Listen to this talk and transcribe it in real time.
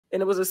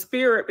And it was a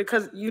spirit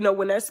because, you know,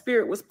 when that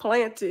spirit was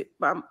planted,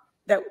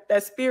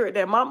 that spirit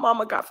that my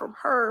mama got from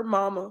her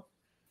mama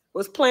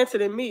was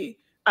planted in me.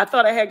 I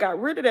thought I had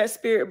got rid of that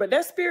spirit, but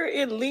that spirit,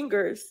 it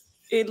lingers.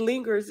 It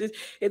lingers.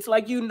 It's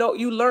like, you know,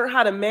 you learn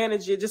how to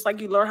manage it, just like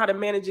you learn how to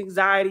manage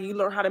anxiety. You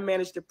learn how to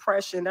manage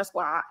depression. That's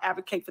why I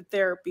advocate for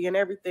therapy and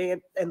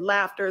everything. And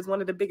laughter is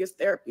one of the biggest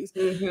therapies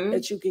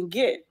that you can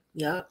get.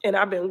 Yeah. And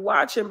I've been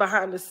watching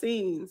behind the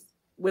scenes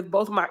with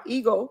both my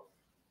ego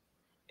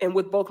and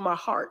with both my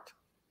heart.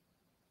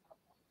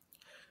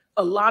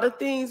 A lot of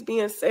things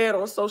being said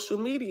on social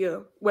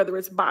media, whether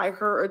it's by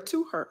her or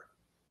to her.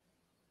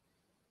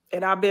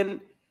 And I've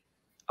been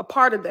a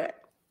part of that.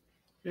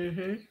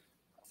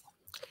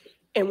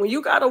 And when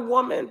you got a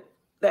woman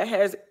that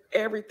has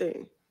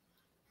everything,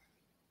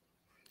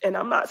 and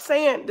I'm not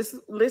saying this,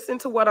 listen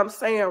to what I'm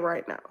saying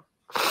right now.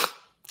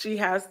 She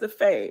has the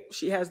fame.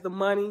 She has the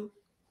money.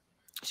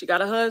 She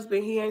got a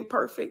husband. He ain't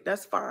perfect.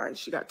 That's fine.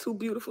 She got 2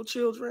 beautiful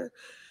children.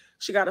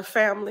 She got a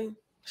family.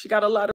 She got a lot of